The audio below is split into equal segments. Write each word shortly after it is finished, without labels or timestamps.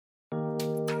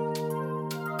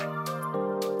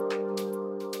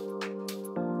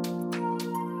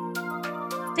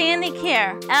Sandy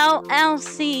Care,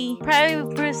 LLC,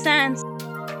 proudly presents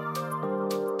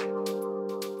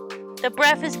the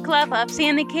Breakfast Club of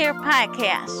Sandy Care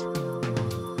podcast.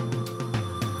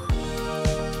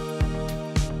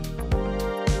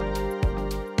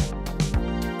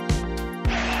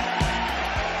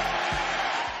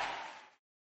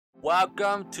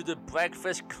 Welcome to the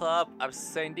Breakfast Club of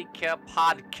Sandy Care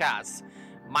podcast.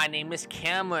 My name is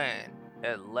Cameron,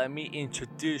 and let me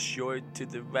introduce you to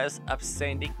the rest of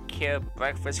Sandy Care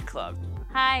Breakfast Club.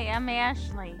 Hi, I'm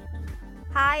Ashley.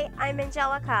 Hi, I'm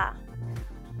Angelica.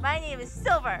 My name is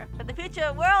Silver. For the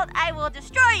future world, I will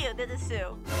destroy you, this is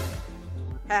Sue.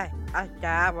 Hi, I'm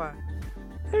Dara.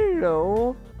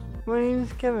 Hello, my name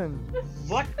is Kevin.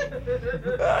 What?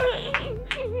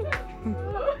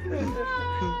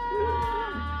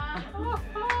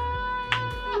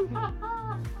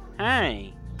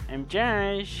 Hi, I'm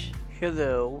Josh.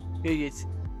 Hello, it's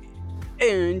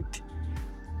and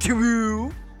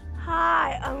Drew.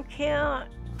 Hi, I'm Kim.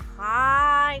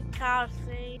 Hi,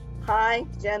 Kelsey. Hi,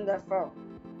 Jennifer.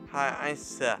 Hi, I'm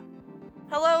Seth.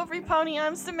 Hello, Repony,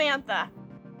 I'm Samantha.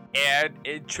 And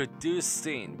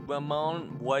introducing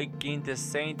Ramon working the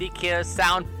Sandy Care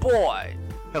soundboard.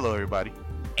 Hello, everybody.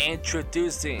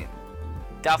 Introducing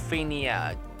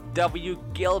Daphnia W.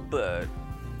 Gilbert,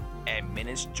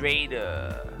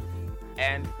 Administrator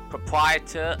and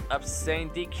Proprietor of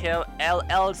Sandy Care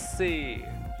LLC.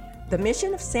 The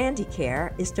mission of Sandy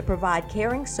Care is to provide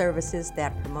caring services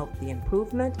that promote the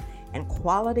improvement and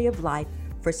quality of life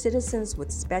for citizens with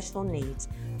special needs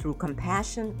through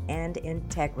compassion and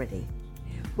integrity.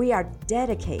 We are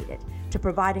dedicated to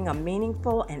providing a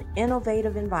meaningful and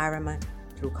innovative environment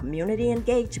through community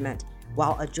engagement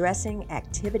while addressing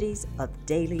activities of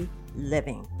daily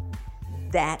living.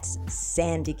 That's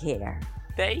Sandy Care.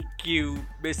 Thank you,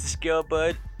 Mrs.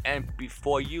 Gilbert. And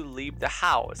before you leave the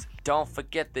house, don't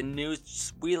forget the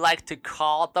news we like to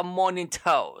call the morning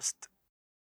toast.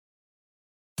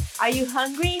 Are you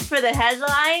hungry for the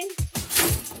headline?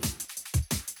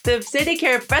 The Sandy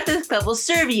Care Breakfast Club will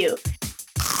serve you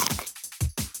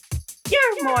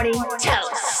your morning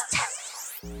toast.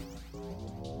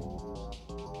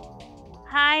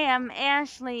 Hi, I'm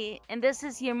Ashley, and this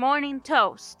is your morning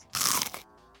toast.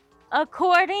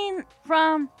 According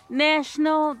from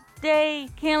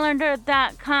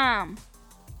nationaldaycalendar.com,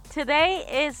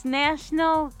 today is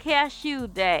National Cashew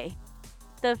Day.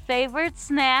 The favorite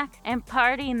snack and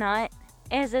party nut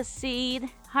is a seed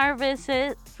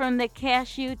harvested from the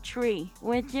cashew tree,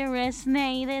 which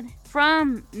originated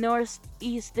from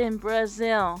northeastern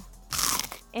Brazil.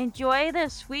 Enjoy the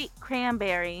sweet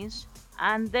cranberries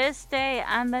on this day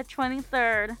on the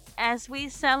 23rd as we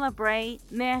celebrate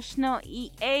National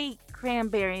Eat a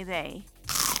Cranberry Day.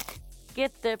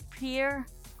 Get the pure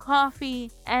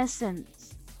coffee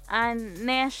essence on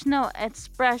National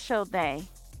Espresso Day.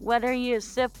 Whether you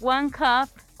sip one cup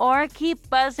or keep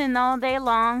buzzing all day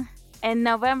long, and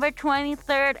November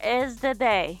 23rd is the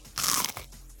day.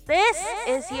 This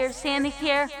is your Sandy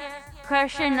Care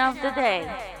question of the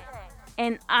day.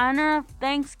 In honor of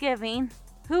Thanksgiving,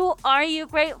 who are you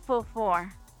grateful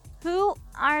for? Who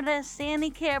are the Sandy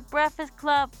Care Breakfast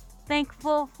Club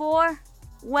thankful for?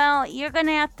 Well, you're going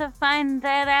to have to find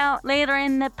that out later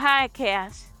in the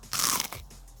podcast.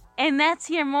 And that's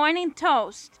your morning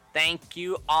toast. Thank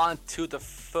you. On to the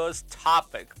first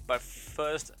topic, but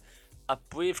first, a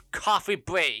brief coffee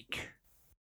break.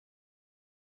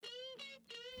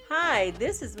 Hi,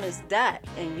 this is Miss Dot,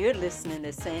 and you're listening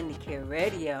to Sandy Care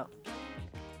Radio.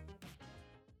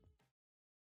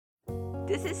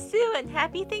 This is Sue, and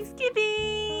happy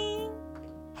Thanksgiving!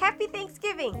 Happy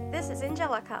Thanksgiving! This is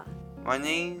Angelica. My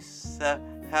name's Seth.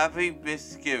 Happy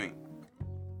Thanksgiving.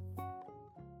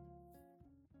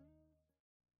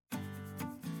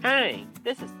 Hi,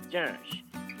 this is Josh.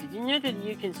 Did you know that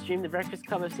you can stream the Breakfast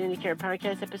Club of Sandy Care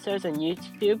podcast episodes on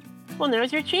YouTube? Well,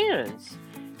 now's your chance.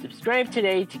 Subscribe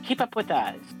today to keep up with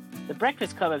us, the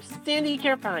Breakfast Club of Sandy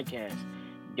Care podcast.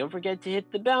 Don't forget to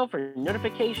hit the bell for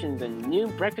notifications on new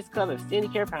Breakfast Club of Sandy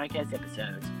Care podcast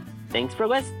episodes. Thanks for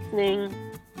listening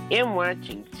and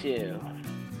watching too.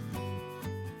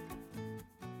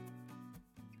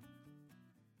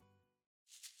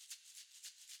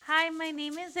 Hi, my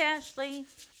name is Ashley.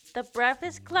 The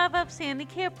Breakfast Club of Sandy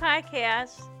Care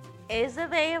podcast is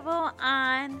available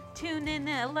on TuneIn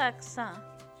and Alexa.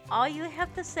 All you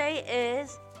have to say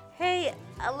is, "Hey,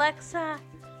 Alexa,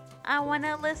 I want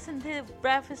to listen to the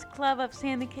Breakfast Club of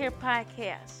Sandy Care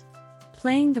podcast."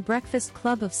 Playing the Breakfast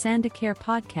Club of Sandy Care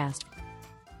podcast.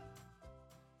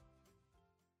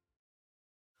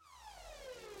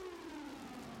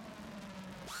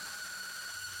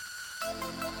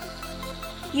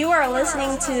 You are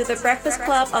listening to the Breakfast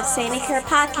Club of Sandy Care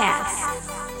podcast.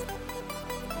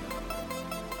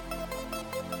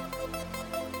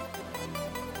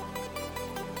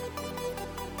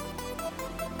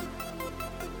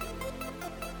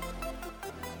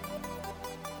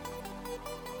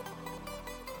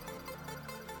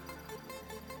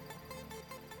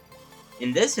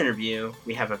 In this interview,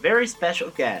 we have a very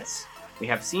special guest. We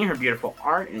have seen her beautiful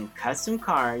art and custom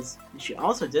cards, and she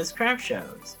also does craft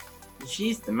shows. And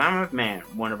she's the Mama of Man,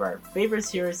 one of our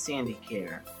favorites here at Sandy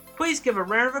Care. Please give a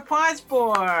round of applause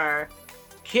for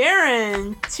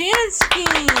Karen Tanski!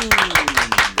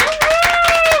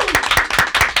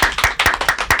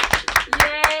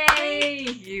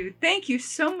 Yay! Thank you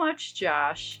so much,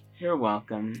 Josh. You're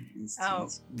welcome, Ms. Oh,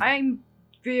 Tanski. I'm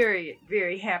very,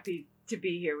 very happy to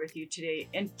be here with you today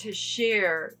and to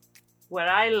share what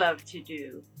I love to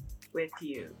do with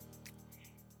you.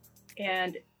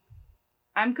 And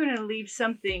I'm going to leave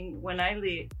something when I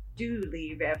do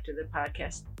leave after the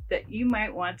podcast that you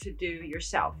might want to do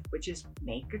yourself, which is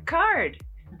make a card.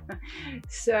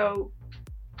 So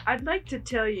I'd like to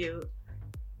tell you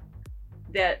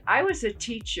that I was a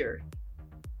teacher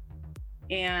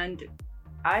and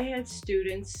I had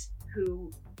students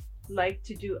who liked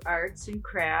to do arts and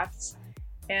crafts,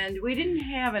 and we didn't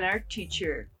have an art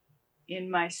teacher in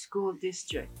my school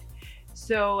district.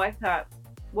 So I thought,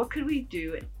 what could we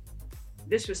do?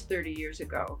 This was 30 years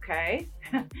ago, okay?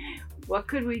 What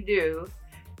could we do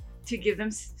to give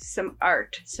them some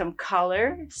art, some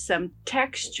color, some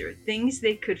texture, things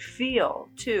they could feel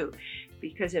too?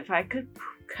 Because if I could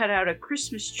cut out a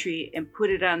Christmas tree and put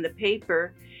it on the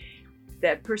paper,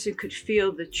 that person could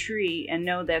feel the tree and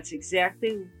know that's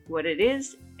exactly what it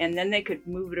is, and then they could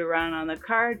move it around on the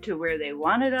card to where they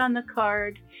want it on the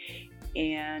card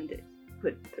and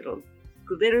put little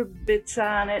glitter bits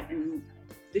on it and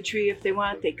the tree if they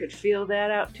want. They could feel that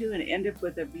out too and end up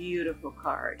with a beautiful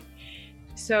card.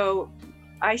 So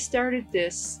I started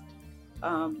this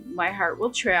My Heart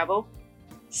Will Travel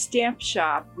stamp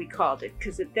shop, we called it,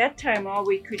 because at that time all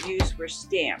we could use were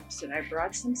stamps, and I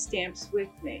brought some stamps with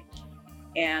me.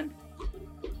 And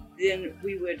then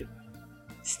we would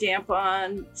stamp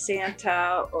on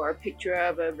Santa or a picture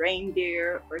of a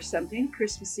reindeer or something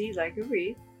Christmassy like a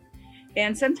wreath.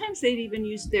 And sometimes they'd even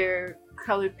use their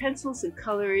colored pencils and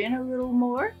color in a little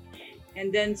more.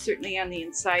 And then certainly on the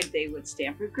inside they would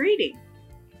stamp a greeting.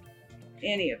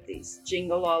 Any of these.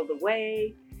 Jingle All the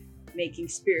Way, Making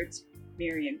Spirits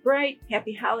Merry and Bright,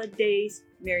 Happy Holidays,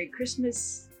 Merry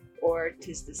Christmas, or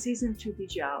 'Tis the Season to Be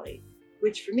Jolly,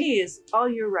 which for me is all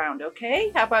year round,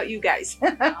 okay? How about you guys?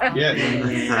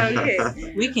 Yeah.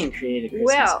 Okay. We can create a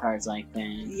Christmas cards like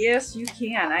that. Yes, you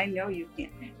can. I know you can.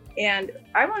 And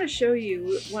I want to show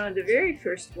you one of the very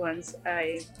first ones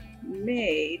I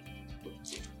made.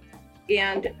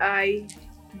 And I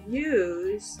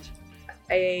used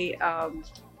a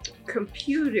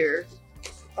computer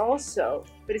also,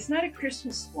 but it's not a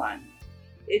Christmas one.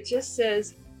 It just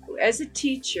says, as a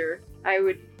teacher, I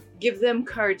would give them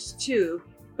cards too,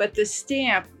 but the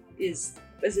stamp was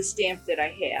a stamp that I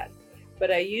had.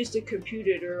 But I used a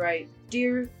computer to write,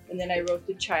 Dear, and then I wrote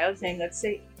the child's name. Let's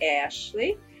say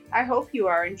Ashley. I hope you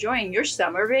are enjoying your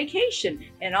summer vacation.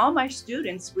 And all my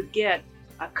students would get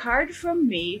a card from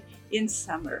me in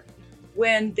summer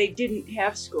when they didn't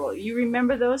have school. You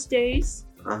remember those days?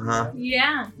 Uh-huh.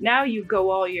 Yeah. Now you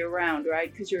go all year round,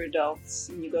 right? Because you're adults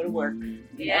and you go to work.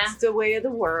 Yeah. That's the way of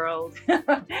the world.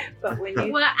 But when you...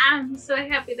 Well, I'm so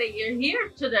happy that you're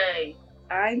here today.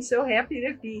 I'm so happy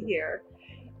to be here.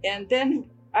 And then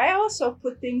I also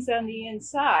put things on the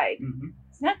inside. Mm-hmm.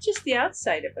 It's not just the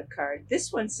outside of a card.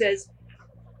 This one says,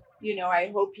 I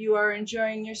hope you are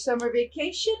enjoying your summer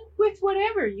vacation with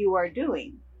whatever you are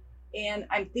doing. And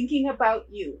I'm thinking about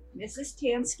you, Mrs.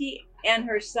 Tanski, and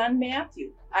her son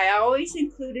Matthew. I always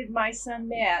included my son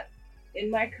Matt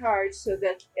in my cards so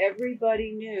that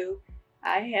everybody knew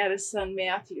I had a son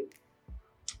Matthew,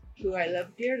 who I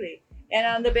love dearly. And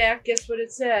on the back, guess what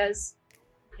it says?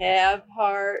 Have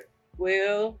heart,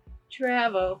 will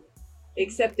travel.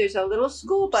 Except there's a little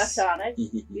school bus on it,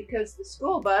 because the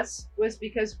school bus was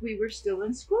because we were still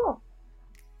in school.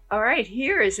 All right,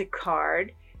 here is a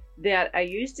card that I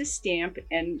used a stamp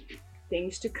and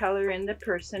things to color in the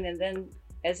person. And then,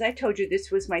 as I told you,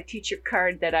 this was my teacher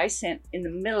card that I sent in the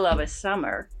middle of a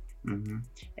summer. Mm-hmm.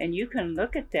 And you can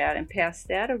look at that and pass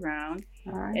that around.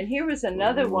 Right. And here was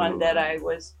another one that I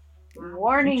was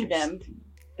warning them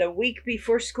the week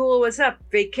before school was up.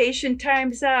 Vacation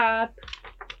time's up.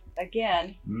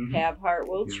 Again, Have Heart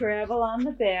Will Travel on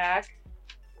the back.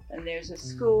 And there's a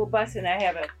school bus, and I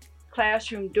have a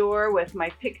classroom door with my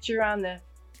picture on the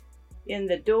in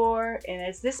the door, and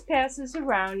as this passes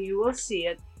around, you will see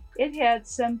it. It had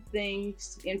some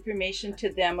things, information to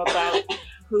them about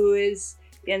who is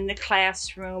in the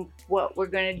classroom, what we're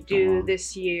going to do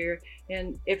this year.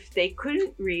 And if they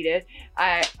couldn't read it,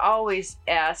 I always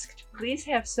asked, please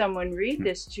have someone read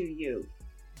this to you,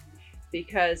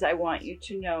 because I want you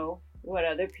to know what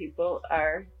other people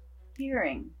are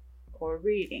hearing or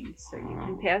reading. So you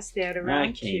can pass that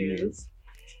around too.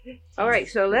 All right,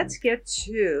 so let's get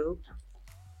to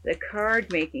the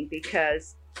card making,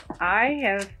 because I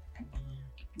have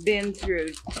been through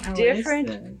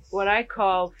different, what I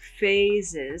call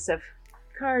phases of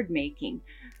card making.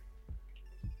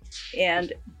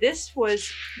 And this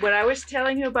was what I was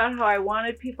telling you about, how I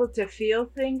wanted people to feel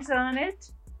things on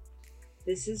it.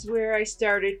 This is where I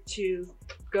started to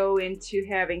go into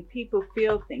having people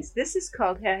feel things. This is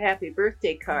called a happy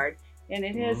birthday card, and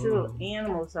it has little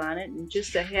animals on it and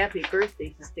just a happy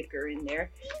birthday sticker in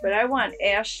there. But I want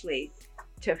Ashley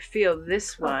to feel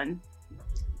this one,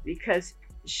 because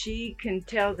she can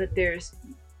tell that there's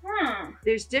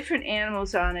different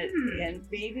animals on it, and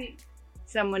maybe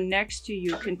someone next to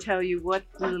you can tell you what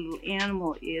the little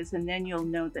animal is, and then you'll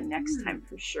know the next time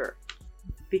for sure,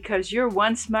 because you're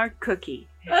one smart cookie.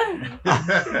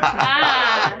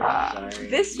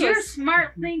 You're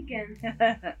smart thinking.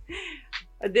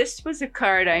 This was a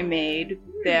card I made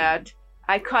that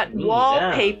I cut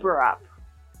wallpaper up.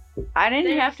 I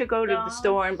didn't have to go to the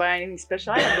store and buy anything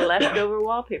special. I had leftover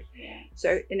wallpaper.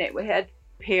 So, and it had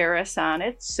Paris on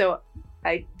it. So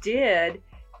I did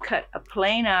cut a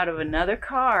plane out of another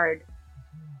card,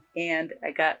 and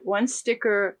I got one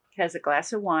sticker, has a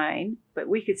glass of wine, but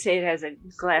we could say it has a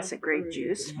glass of grape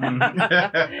juice. And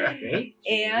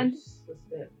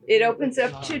it opens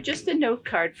up to just a note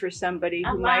card for somebody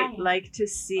who might like to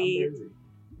see.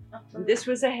 This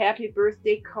was a happy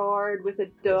birthday card with a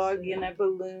dog and a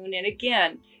balloon. And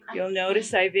again, you'll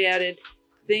notice I've added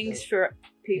things for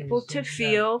people to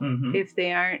feel if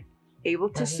they aren't able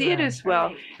to see it as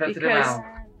well. Because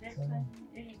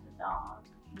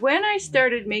when I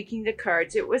started making the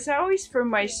cards, it was always for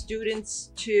my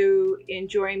students to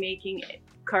enjoy making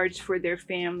cards for their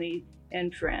family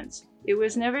and friends. It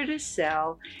was never to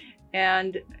sell.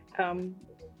 And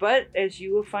but as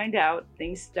you will find out,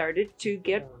 things started to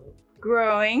get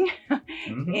growing.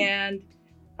 And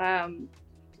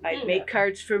I'd make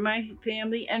cards for my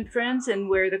family and friends, and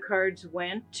where the cards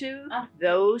went to,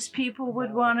 those people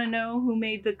would want to know who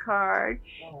made the card,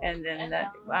 and then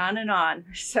that on and on.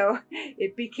 So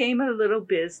it became a little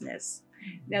business.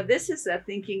 Now this is a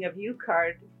thinking of you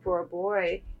card for a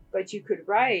boy, but you could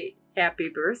write happy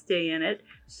birthday in it,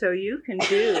 so you can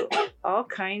do all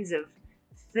kinds of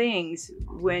things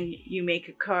when you make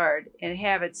a card and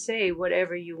have it say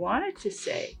whatever you want it to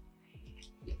say.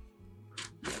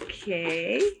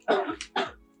 Okay.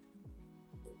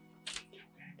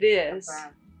 This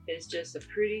is just a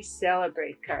pretty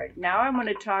celebrate card. Now I'm going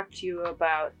to talk to you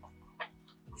about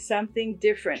something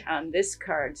different on this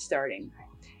card starting.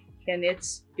 And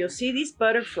you'll see these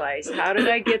butterflies. How did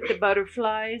I get the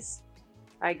butterflies?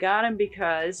 I got them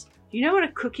because, you know what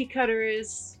a cookie cutter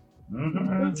is?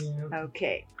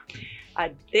 Okay.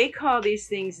 They call these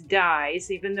things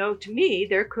dies, even though to me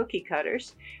they're cookie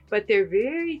cutters, but they're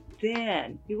very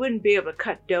thin. You wouldn't be able to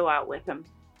cut dough out with them.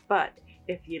 But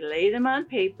if you lay them on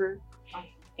paper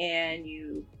and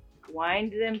you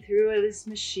wind them through this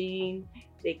machine,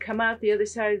 they come out the other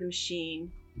side of the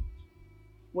machine,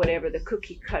 whatever the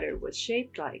cookie cutter was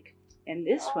shaped like. And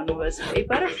this one was a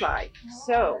butterfly.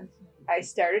 So I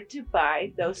started to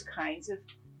buy those kinds of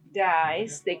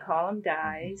dies. They call them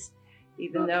dies,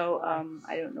 even though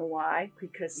I don't know why,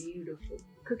 because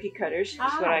cookie cutters is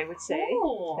what I would say.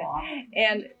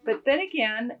 But then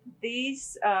again,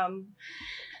 these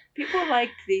people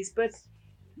liked these,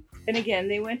 and again,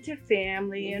 they went to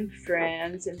family and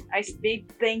friends, and I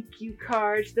made thank you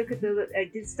cards. Look at I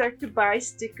did start to buy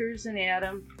stickers and add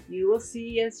them. You will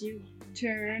see as you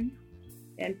turn.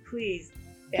 And please,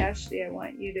 Ashley, I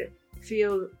want you to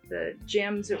feel the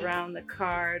gems around the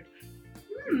card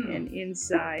and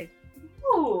inside.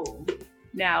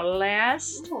 Now,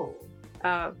 last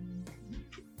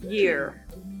year,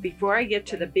 before I get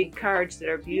to the big cards that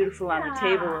are beautiful on the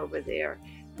table over there,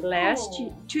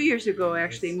 2 years ago,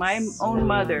 actually, my own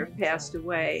mother passed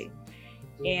away.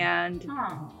 And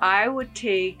I would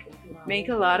make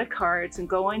a lot of cards and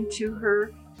go into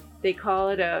her, they call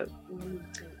it a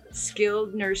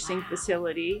skilled nursing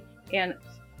facility. And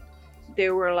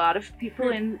there were a lot of people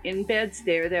in beds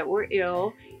there that were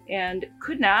ill and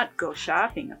could not go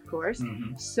shopping, of course.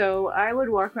 So I would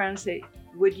walk around and say,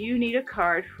 would you need a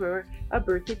card for a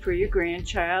birthday for your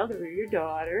grandchild or your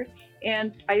daughter?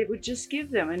 And I would just give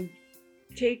them and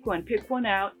pick one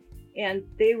out. And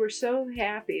they were so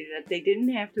happy that they didn't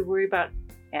have to worry about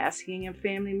asking a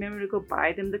family member to go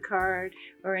buy them the card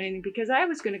or anything, because I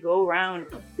was going to go around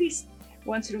at least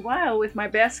once in a while with my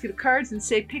basket of cards and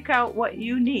say, pick out what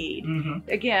you need. Mm-hmm.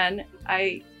 Again,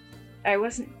 I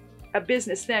wasn't a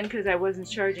business then because I wasn't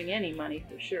charging any money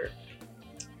for sure.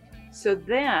 So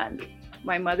then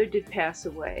my mother did pass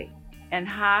away, and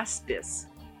hospice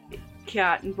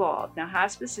got involved. Now,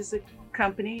 hospice is a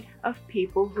company of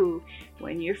people who,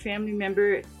 when your family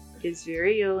member is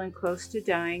very ill and close to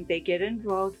dying, they get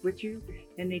involved with you,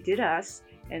 and they did us,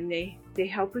 and they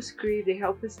help us grieve, they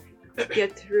help us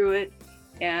get through it,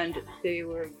 and they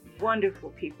were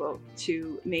wonderful people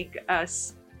to make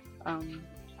us,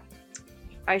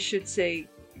 I should say,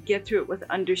 get through it with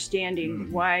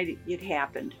understanding why it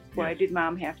happened. Why did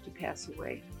Mom have to pass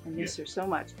away? I miss her so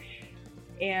much.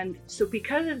 And so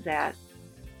because of that,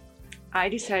 I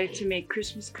decided to make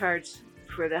Christmas cards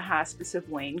for the hospice of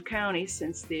Wayne County,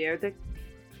 since they are the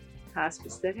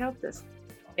hospice that helped us.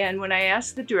 And when I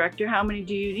asked the director, how many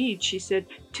do you need? She said,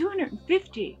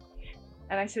 250.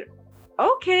 And I said,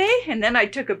 okay. And then I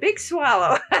took a big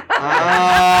swallow.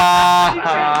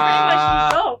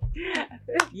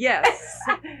 Yes.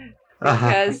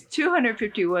 Because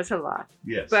 250 was a lot.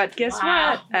 Yes. But guess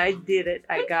what? I did it.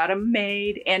 I got them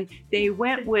made, and they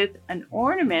went with an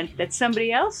ornament that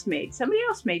somebody else made. Somebody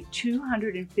else made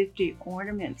 250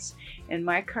 ornaments, and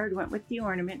my card went with the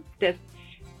ornament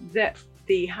that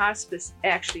the hospice,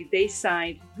 actually, they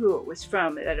signed who it was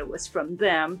from, that it was from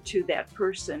them to that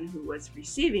person who was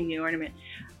receiving the ornament.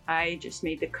 I just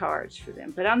made the cards for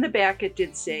them. But on the back, it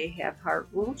did say, "Have heart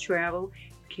will travel,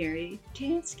 Carrie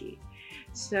Tanski."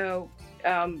 So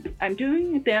I'm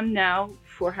doing them now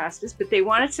for hospice, but they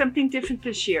wanted something different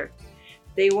this year.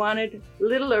 They wanted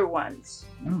littler ones.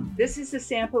 This is a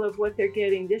sample of what they're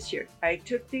getting this year. I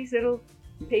took these little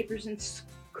papers and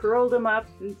curled them up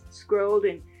and scrolled,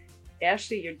 and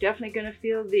Ashley, you're definitely going to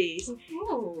feel these.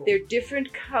 Ooh. They're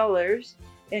different colors,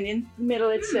 and in the middle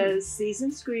it says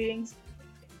Season's Greetings,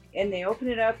 and they open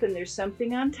it up and there's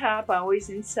something on top, always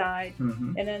inside,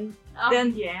 and then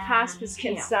hospice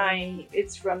can sign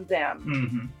it's from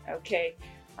them. Okay,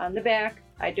 on the back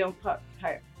I don't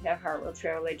have Heart Will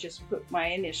Travel, I just put my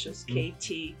initials,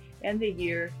 KT, and the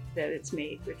year that it's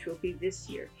made, which will be this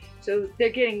year. So they're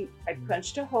getting, I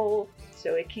punched a hole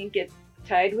so it can get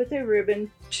tied with a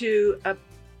ribbon to a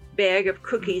bag of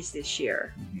cookies this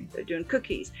year. They're doing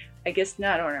cookies, I guess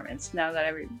not ornaments, now that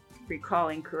I'm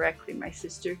recalling correctly. My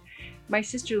sister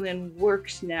Lynn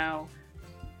works now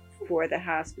for the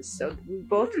hospice, so we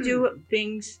both do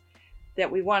things that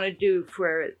we want to do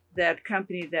for that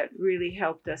company that really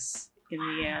helped us in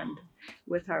the end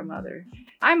with our mother.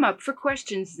 I'm up for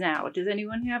questions now. Does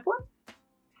anyone have one?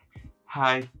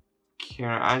 Hi,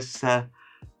 Karen. I said,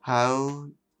 how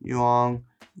long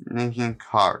making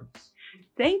cards?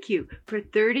 Thank you. For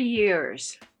 30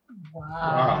 years.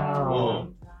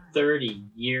 Wow. 30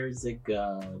 years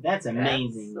ago. That's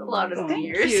amazing. That's a lot of Thank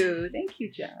years. you. Thank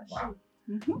you, Josh. Wow.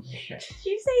 Did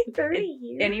you say 30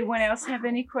 years? Anyone else have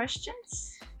any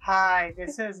questions? Hi,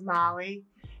 this is Molly.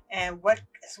 And what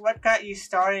got you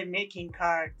started making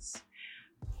cards?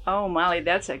 Oh, Molly,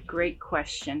 that's a great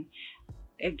question.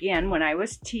 Again, when I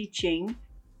was teaching,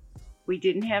 we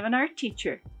didn't have an art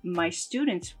teacher. My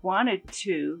students wanted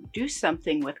to do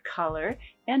something with color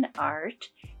and art,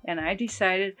 and I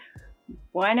decided,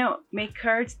 why not make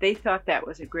cards? They thought that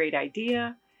was a great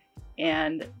idea,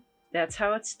 and that's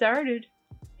how it started,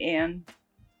 and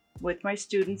with my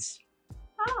students.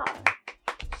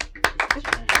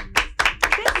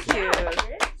 Thank you.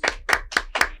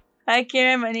 Hi,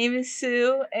 Karen. My name is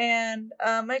Sue, and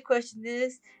my question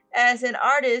is, as an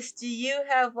artist, do you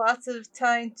have lots of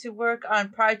time to work on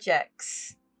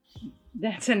projects?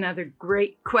 That's another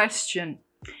great question,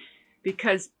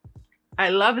 because I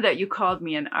love that you called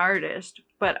me an artist,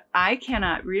 but I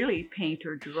cannot really paint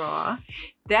or draw.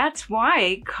 That's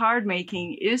why card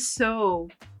making is so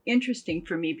interesting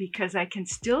for me, because I can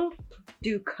still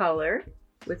do color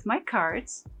with my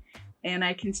cards, and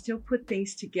I can still put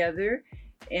things together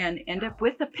and end up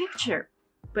with a picture,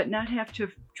 but not have to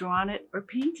have drawn it or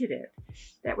painted it.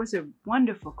 That was a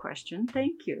wonderful question.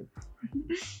 Thank you.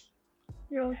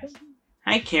 You're welcome.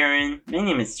 Hi, Karen. My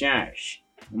name is Josh.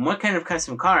 And what kind of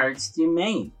custom cards do you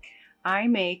make? I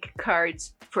make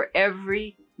cards for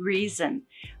every reason.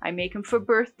 I make them for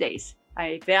birthdays,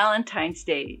 Valentine's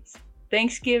Days,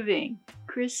 Thanksgiving,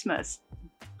 Christmas.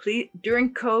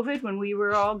 During COVID, when we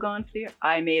were all gone,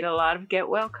 I made a lot of get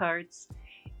well cards.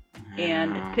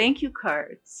 and thank you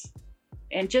cards,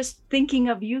 and just thinking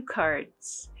of you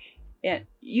cards. And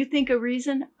you think a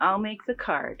reason, I'll make the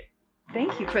card.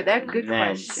 Thank you for that good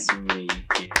question. Sweet.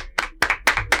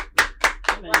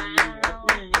 Wow.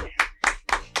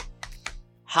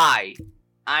 Hi,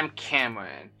 I'm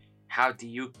Cameron. How do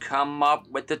you come up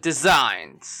with the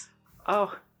designs?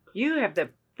 Oh, you have the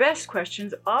best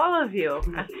questions, all of you.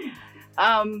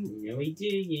 Really do,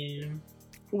 yeah.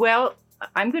 Well,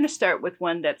 I'm going to start with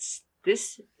one that's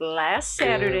this last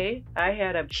Saturday. I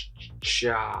had a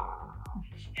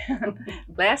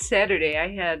last Saturday.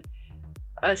 I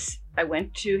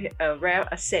went to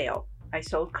a sale. I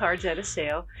sold cards at a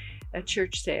sale, a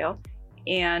church sale,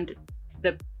 and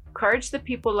the cards that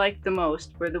people liked the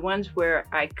most were the ones where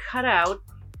I cut out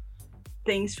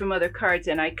things from other cards,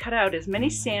 and I cut out as many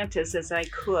Santas as I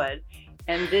could.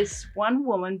 And this one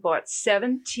woman bought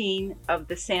 17 of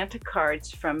the Santa cards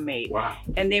from me. Wow.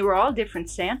 And they were all different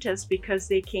Santas because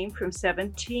they came from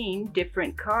 17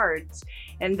 different cards.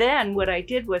 And then what I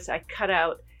did was I cut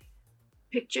out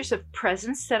pictures of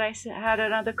presents that I had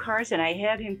on other cards, and I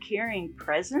had him carrying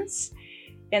presents.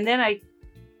 And then I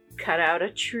cut out a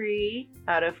tree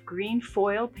out of green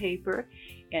foil paper,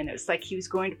 and it was like he was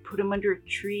going to put them under a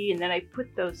tree. And then I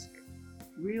put those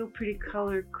real pretty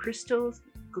colored crystals,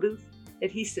 glue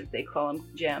adhesive, they call them,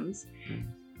 gems,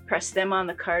 press them on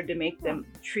the card to make the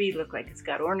tree look like it's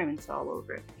got ornaments all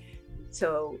over it.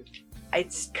 So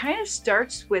it kind of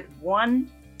starts with one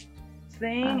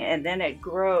thing and then it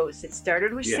grows. It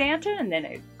started with Santa, and then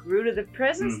it grew to the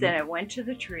presents, then it went to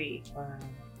the tree.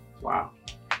 Wow.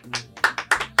 Thank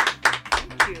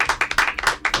you.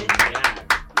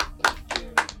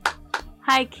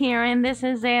 Hi, Karen. This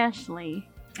is Ashley.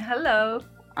 Hello.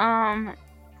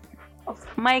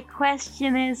 My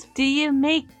question is, do you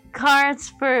make cards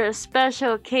for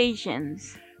special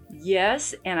occasions?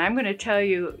 Yes, and I'm going to tell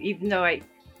you, even though I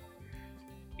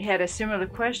had a similar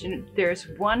question, there's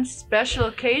one special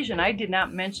occasion I did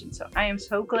not mention, so I am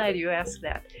so glad you asked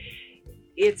that.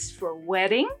 It's for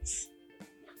weddings,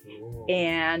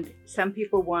 and some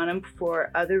people want them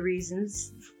for other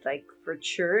reasons, like for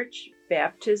church,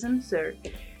 baptisms, or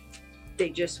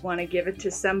they just want to give it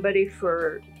to somebody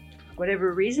for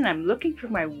whatever reason. I'm looking for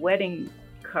my wedding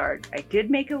card. I did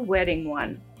make a wedding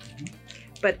one,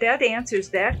 but that answers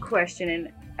that question,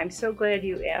 and I'm so glad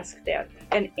you asked that.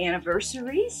 And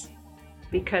anniversaries,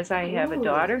 because I have a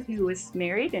daughter who is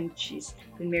married, and she's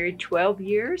been married 12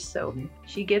 years, so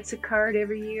she gets a card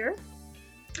every year.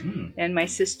 And my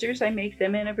sisters, I make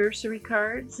them anniversary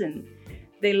cards, and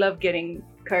they love getting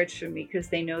cards from me because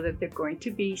they know that they're going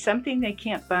to be something they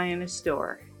can't buy in a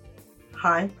store.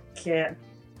 Hi, Kat.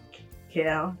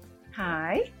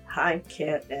 Hi. Hi,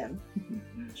 Kit and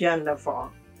Jennifer.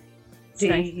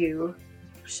 Do you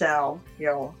sell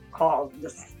your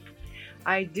cards?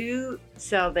 I do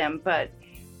sell them, but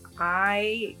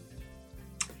I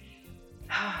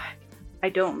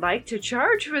don't like to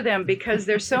charge for them because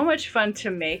they're so much fun to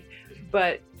make,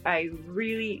 but I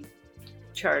really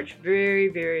charge very,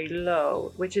 very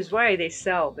low, which is why they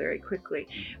sell very quickly.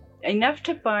 Enough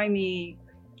to buy me,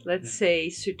 let's say,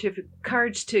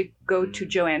 cards to go to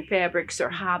Joann Fabrics or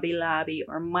Hobby Lobby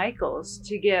or Michael's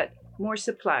to get more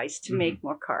supplies to make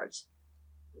more cards.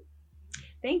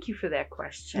 Thank you for that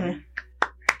question.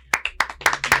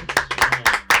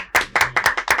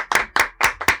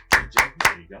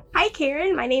 Hi,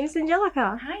 Karen. My name is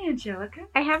Angelica. Hi, Angelica.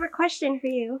 I have a question for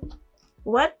you.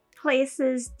 What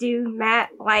places do Matt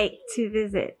like to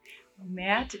visit?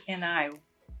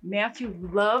 Matthew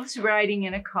loves riding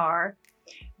in a car,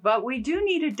 but we do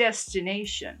need a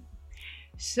destination.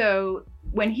 So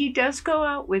when he does go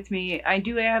out with me, I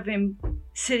do have him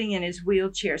sitting in his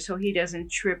wheelchair so he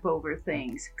doesn't trip over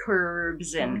things,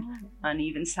 curbs and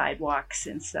uneven sidewalks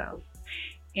and so.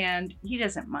 And he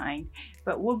doesn't mind,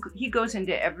 but he goes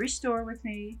into every store with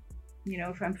me, you know,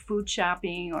 if I'm food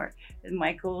shopping or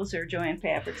Michael's or Joann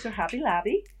Fabrics or Hobby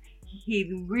Lobby.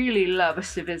 He really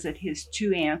loves to visit his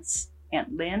two aunts,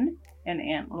 Aunt Lynn and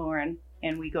Aunt Lauren,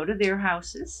 and we go to their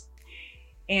houses.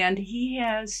 And he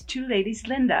has two ladies,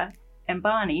 Linda and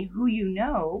Bonnie, who you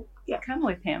know come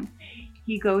with him.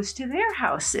 He goes to their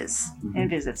houses and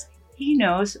visits. He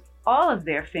knows all of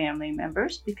their family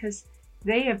members because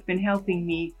they have been helping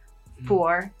me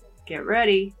for, get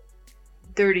ready,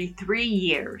 33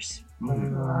 years.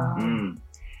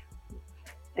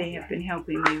 They have been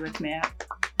helping me with Matt.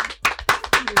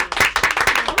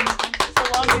 So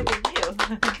longer than you.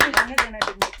 Longer than I've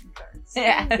been making cards.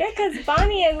 Yeah, because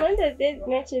Bonnie and Linda did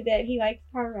mention that he likes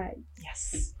car rides.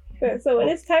 Yes. So when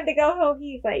it's time to go home,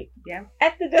 he's like,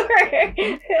 at the door.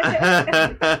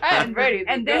 I'm ready.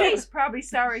 And then he's probably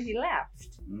sorry he left.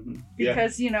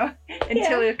 because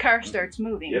until the car starts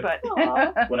moving. Yep. But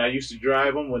When I used to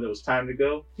drive him, when it was time to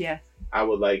go, yes, I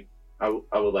would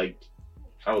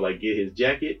get his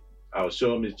jacket. I would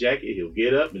show him his jacket. He'll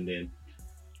get up and then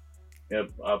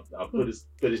I'll put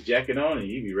his jacket on and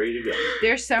he'd be ready to go.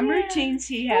 There's some routines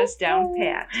he has down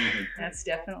pat. That's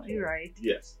definitely right.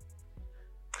 Yes.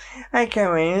 Hi,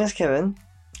 Cameron. It's Kevin.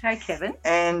 Hi, Kevin.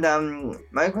 And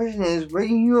my question is, where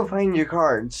can you find your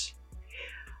cards?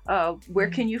 Where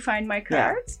can you find my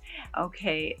cards? Yeah.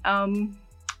 Okay.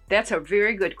 That's a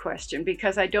very good question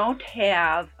because I don't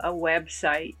have a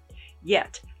website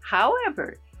yet.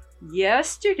 However,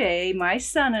 yesterday my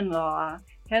son-in-law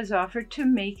has offered to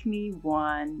make me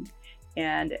one,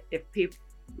 and it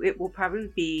will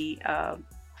probably be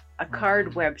a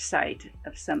card website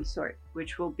of some sort,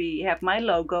 which will have my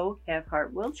logo, have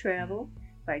Heart Will Travel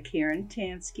by Karen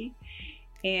Tanski,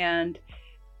 and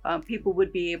people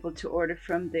would be able to order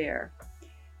from there.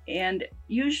 And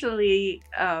usually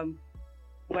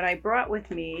what I brought with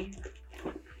me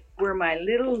were my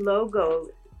little logo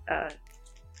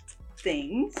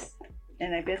things,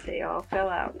 and I bet they all fell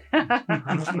out.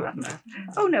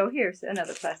 Oh no, here's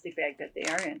another plastic bag that they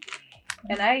are in.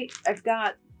 And I've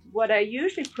got what I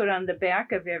usually put on the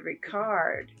back of every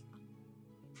card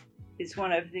is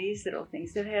one of these little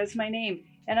things that has my name.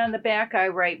 And on the back I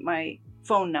write my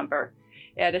phone number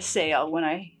at a sale when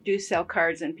I do sell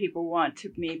cards and people want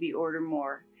to maybe order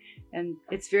more. And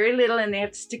it's very little and they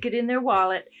have to stick it in their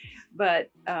wallet,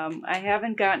 but I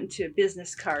haven't gotten to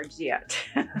business cards yet.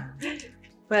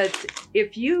 But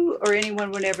if you or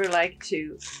anyone would ever like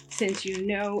to, since you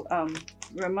know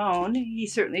Ramon, he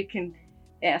certainly can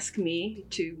ask me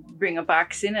to bring a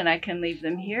box in and I can leave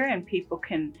them here and people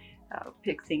can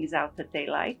pick things out that they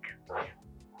like.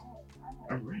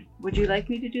 All right. Would you like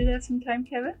me to do that sometime,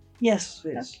 Kevin? Yes,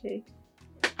 please. Okay.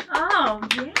 Oh,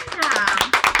 yeah.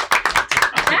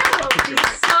 That would be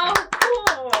so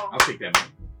cool. I'll take that one.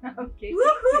 Okay,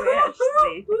 thank you,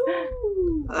 Ashley.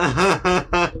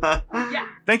 Yeah.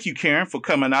 Thank you, Karen, for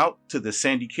coming out to the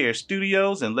Sandy Care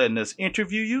Studios and letting us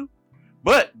interview you.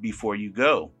 But before you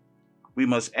go, we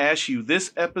must ask you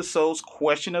this episode's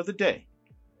question of the day.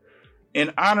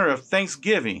 In honor of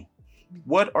Thanksgiving,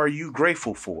 what are you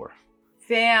grateful for?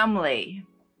 Family.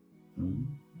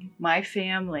 My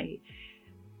family.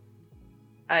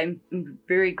 I'm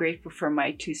very grateful for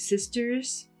my two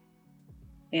sisters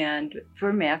and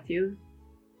for Matthew,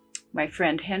 my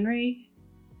friend Henry,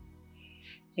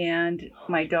 and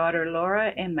my daughter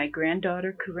Laura, and my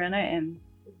granddaughter Corinna, and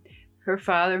her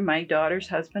father, my daughter's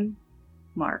husband,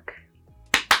 Mark.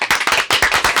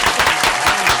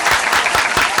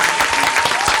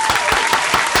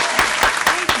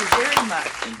 Thank you very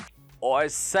much. Our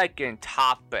second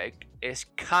topic is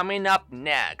coming up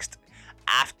next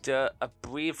after a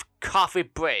brief coffee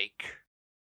break.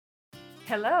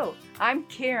 Hello, I'm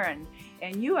Karen,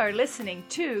 and you are listening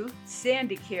to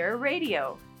Sandy Care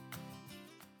Radio.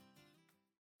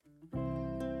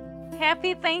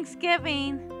 Happy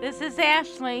Thanksgiving. This is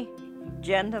Ashley.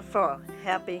 Jennifer,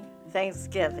 happy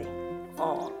Thanksgiving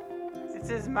all. This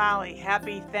is Molly.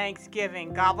 Happy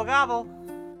Thanksgiving. Gobble, gobble.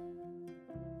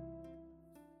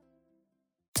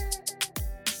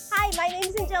 Hi, my name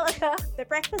is Angelica. The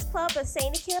Breakfast Club of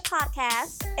Sandy Care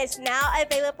podcast is now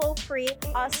available free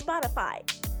on Spotify.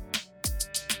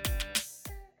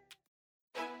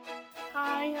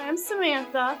 Hi, I'm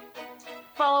Samantha.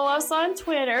 Follow us on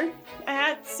Twitter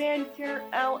at SandCare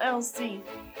LLC.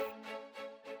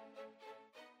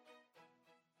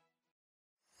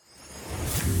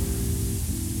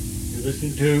 You're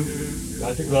listening to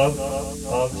Got the Club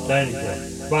of Sandy Care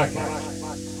podcast.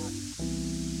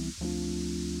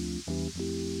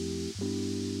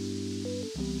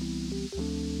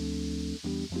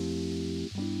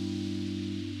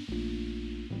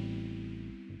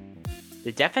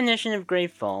 The definition of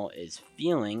grateful is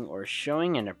feeling or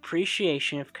showing an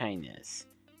appreciation of kindness.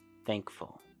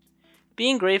 Thankful.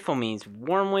 Being grateful means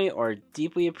warmly or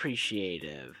deeply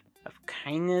appreciative of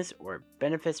kindness or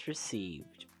benefits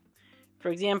received. For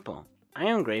example, I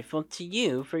am grateful to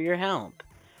you for your help.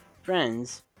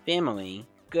 Friends, family,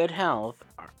 good health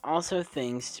are also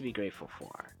things to be grateful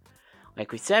for.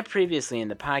 Like we said previously in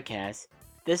the podcast,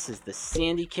 this is the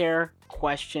Sandy Care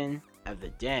question of the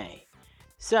day.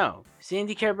 So,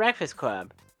 Sandy Care Breakfast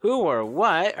Club, who or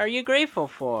what are you grateful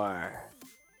for?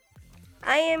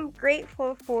 I am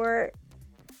grateful for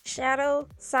Shadow,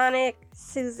 Sonic,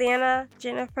 Susanna,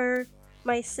 Jennifer,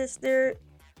 my sister,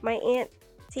 my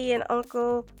auntie and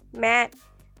uncle, Matt,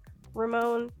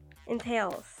 Ramon, and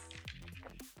Tails.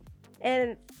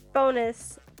 And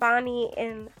bonus, Bonnie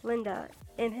and Linda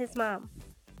and his mom.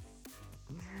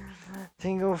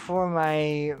 thankful for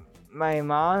my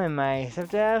mom and my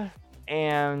stepdad,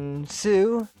 and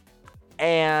Sue,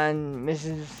 and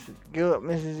Mrs.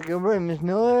 Gilbert and Miss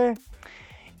Miller,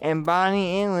 and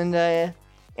Bonnie and Linda,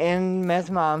 and Matt's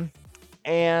mom,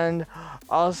 and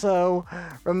also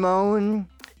Ramon,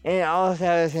 and all the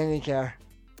staff of Sandy Care.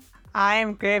 I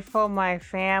am grateful my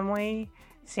family,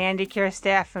 Sandy Care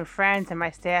staff and friends, and my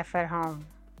staff at home.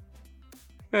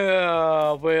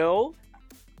 Well,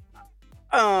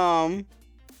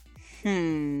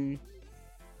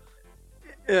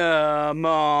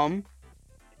 Mom,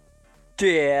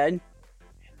 Dad,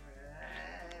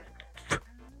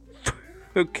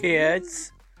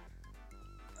 kids,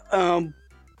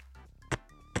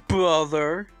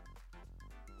 brother,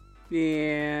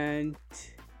 and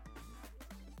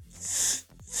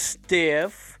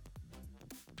Steph,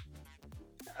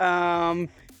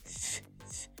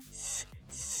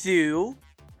 Sue,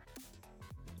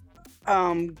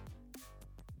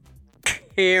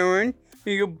 Karen,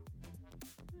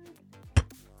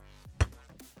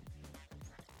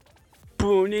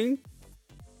 Boone,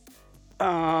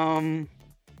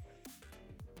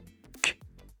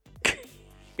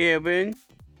 Kevin,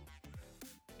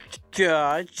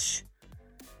 Josh,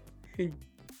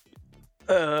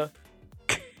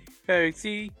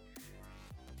 Casey,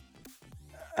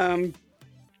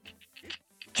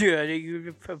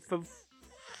 Jody,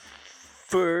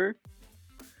 Fur,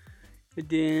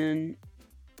 then,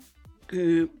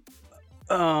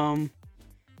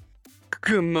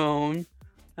 come on,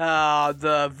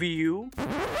 the view.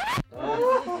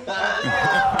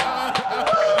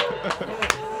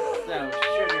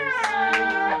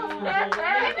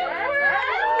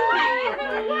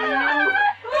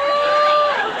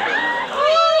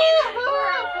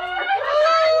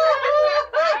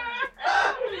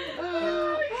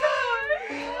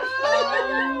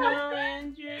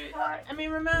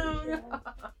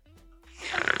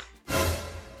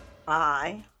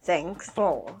 I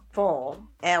thankful for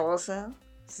Allison,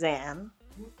 Zan,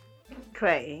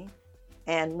 Craig,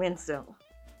 and Winslow,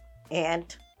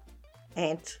 Aunt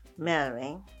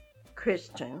Mary,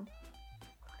 Christian,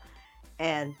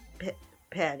 and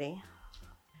Patty,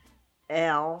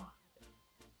 Elville,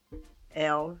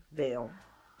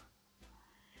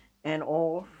 and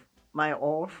all my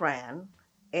old friend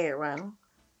Aaron,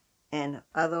 and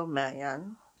other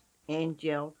Marion,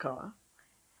 Angelica,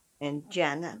 and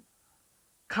Janet,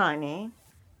 Connie,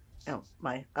 and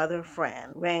my other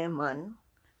friend Raymond,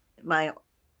 my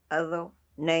other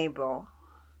neighbor,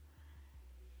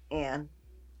 and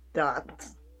Dot,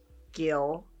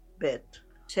 Gilbert,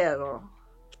 Sarah,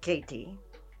 Katie,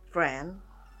 Fran,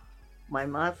 my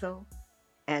mother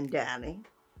and daddy,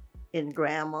 and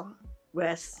grandma,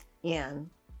 rest in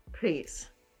peace,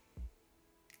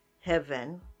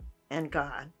 heaven and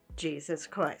God, Jesus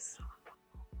Christ.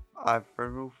 I'm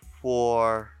grateful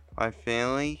for my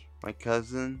family, my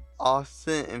cousin,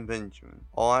 Austin and Benjamin,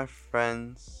 all my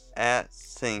friends at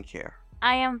Saint Care.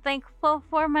 I am thankful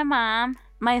for my mom,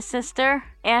 my sister,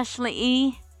 Ashley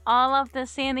E., all of the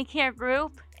Sandy Care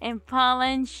group, and Paula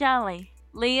and Shelley,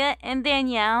 Leah and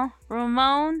Danielle,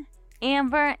 Ramon,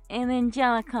 Amber, and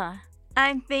Angelica.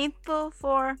 I'm thankful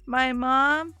for my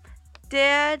mom,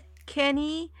 Dad,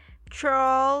 Kenny,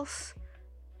 Charles,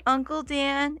 Uncle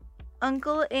Dan,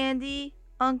 Uncle Andy,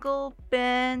 Uncle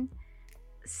Ben,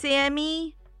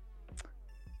 Sammy,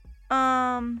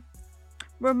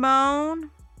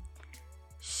 Ramon,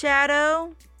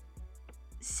 Shadow,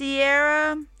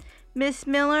 Sierra, Miss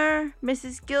Miller,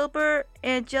 Mrs. Gilbert,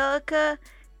 Angelica,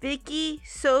 Vicky,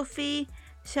 Sophie,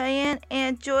 Cheyenne,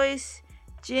 and Joyce,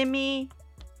 Jimmy,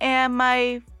 and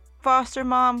my foster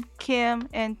mom, Kim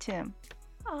and Tim.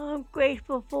 I'm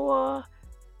grateful for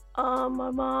my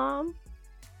mom,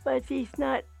 but she's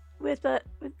not with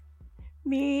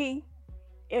me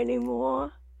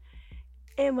anymore.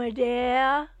 And my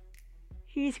dad,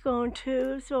 he's gone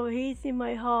too, so he's in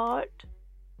my heart.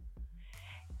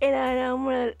 And I'm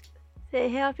going to say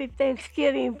happy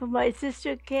Thanksgiving for my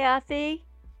sister Kathy,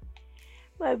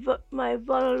 my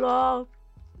brother-in-law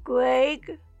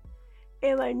Greg,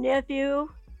 and my nephew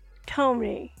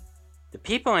Tony. The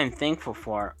people I'm thankful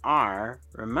for are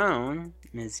Ramon,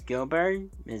 Ms. Gilbert,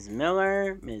 Ms.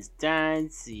 Miller, Ms.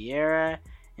 Dodd, Sierra,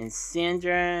 and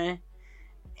Sandra,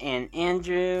 and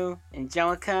Andrew,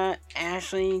 Angelica,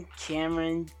 Ashley,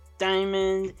 Cameron,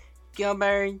 Diamond,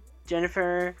 Gilbert,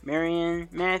 Jennifer, Marion,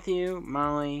 Matthew,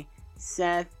 Molly,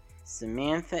 Seth,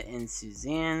 Samantha, and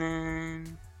Susanna,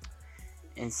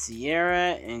 and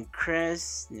Sierra, and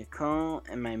Chris, Nicole,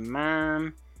 and my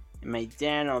mom, and my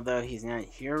dad, although he's not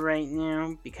here right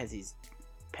now because he's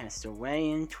passed away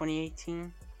in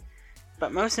 2018.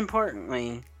 But most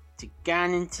importantly, to God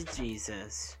and to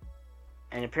Jesus.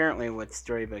 And apparently with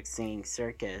Storybook Singing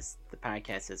Circus, the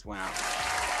podcast as well.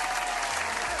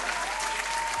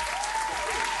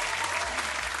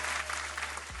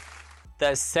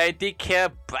 The Sandy Care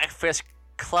Breakfast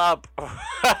Club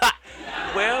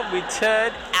will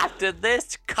return after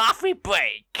this coffee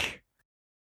break.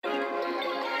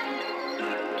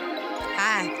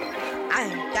 Hi,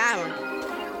 I'm Darren.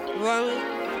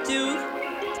 1, 2,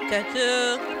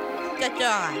 ta-ta.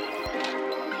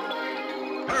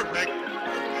 Perfect.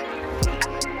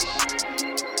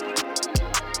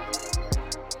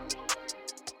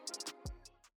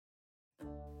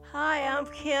 Hi, I'm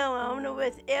Kim. I'm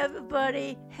with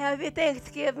everybody. Happy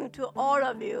Thanksgiving to all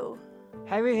of you.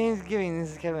 Happy Thanksgiving,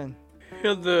 this is Kevin.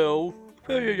 Hello,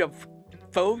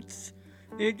 folks.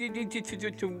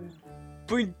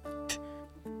 Bring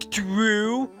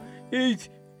through is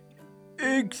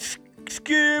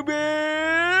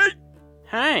Thanksgiving.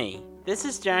 Hi, this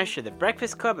is Josh of the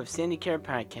Breakfast Club of Sandy Care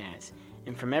Podcast.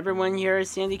 And from everyone here at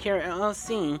Sandy Care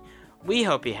LLC, we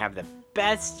hope you have the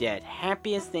best yet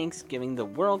happiest Thanksgiving the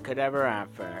world could ever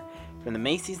offer. From the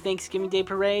Macy's Thanksgiving Day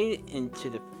Parade into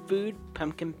the food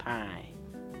pumpkin pie.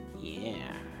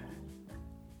 Yeah.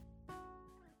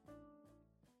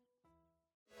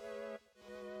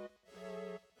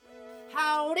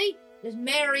 Howdy, this is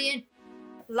Marion.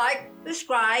 Like,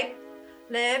 subscribe,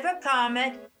 leave a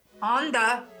comment on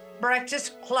the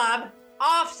Breakfast Club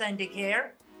of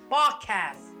Syndicare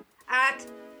podcast at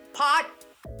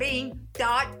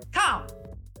podbean.com.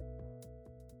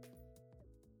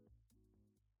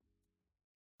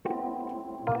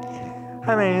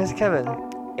 Hi, my name is Kevin,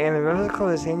 and the Breakfast Club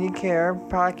of Sandy Care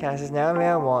podcast is now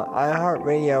available on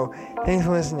iHeartRadio. Thanks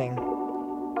for listening.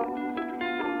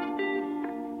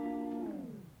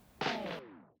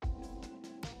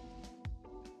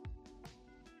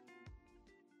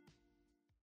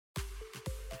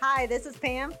 Hi, this is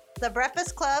Pam. The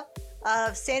Breakfast Club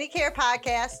of Sandy Care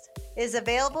podcast is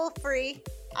available free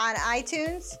on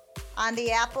iTunes, on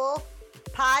the Apple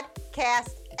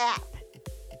Podcast app.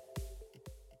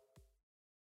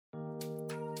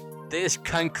 This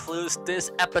concludes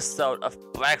this episode of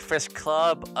Breakfast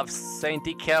Club of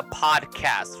Sandy Care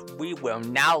Podcast. We will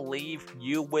now leave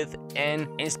you with an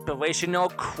inspirational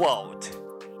quote.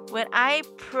 When I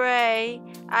pray,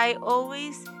 I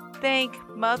always thank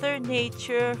Mother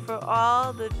Nature for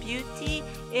all the beauty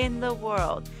in the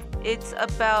world. It's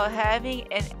about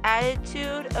having an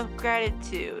attitude of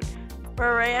gratitude.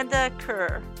 Miranda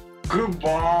Kerr.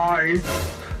 Goodbye.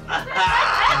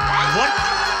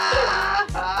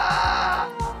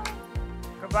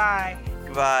 Goodbye.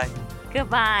 Goodbye.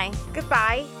 Goodbye.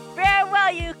 Goodbye.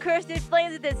 Farewell, you cursed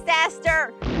flames of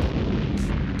disaster.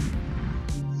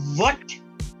 What?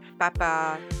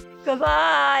 Bye-bye.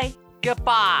 Goodbye.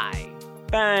 Goodbye.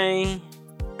 Bye.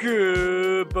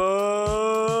 Goodbye.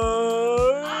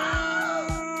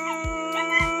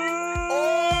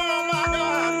 Oh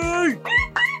my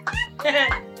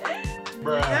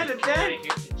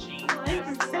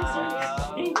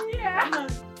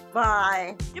God.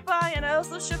 Bye. Goodbye, and I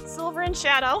also shook Silver and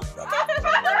Shadow.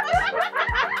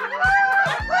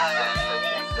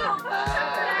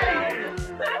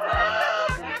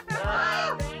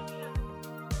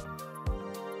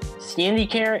 Sandy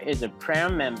Care is a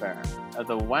proud member of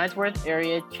the Wadsworth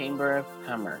Area Chamber of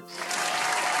Commerce.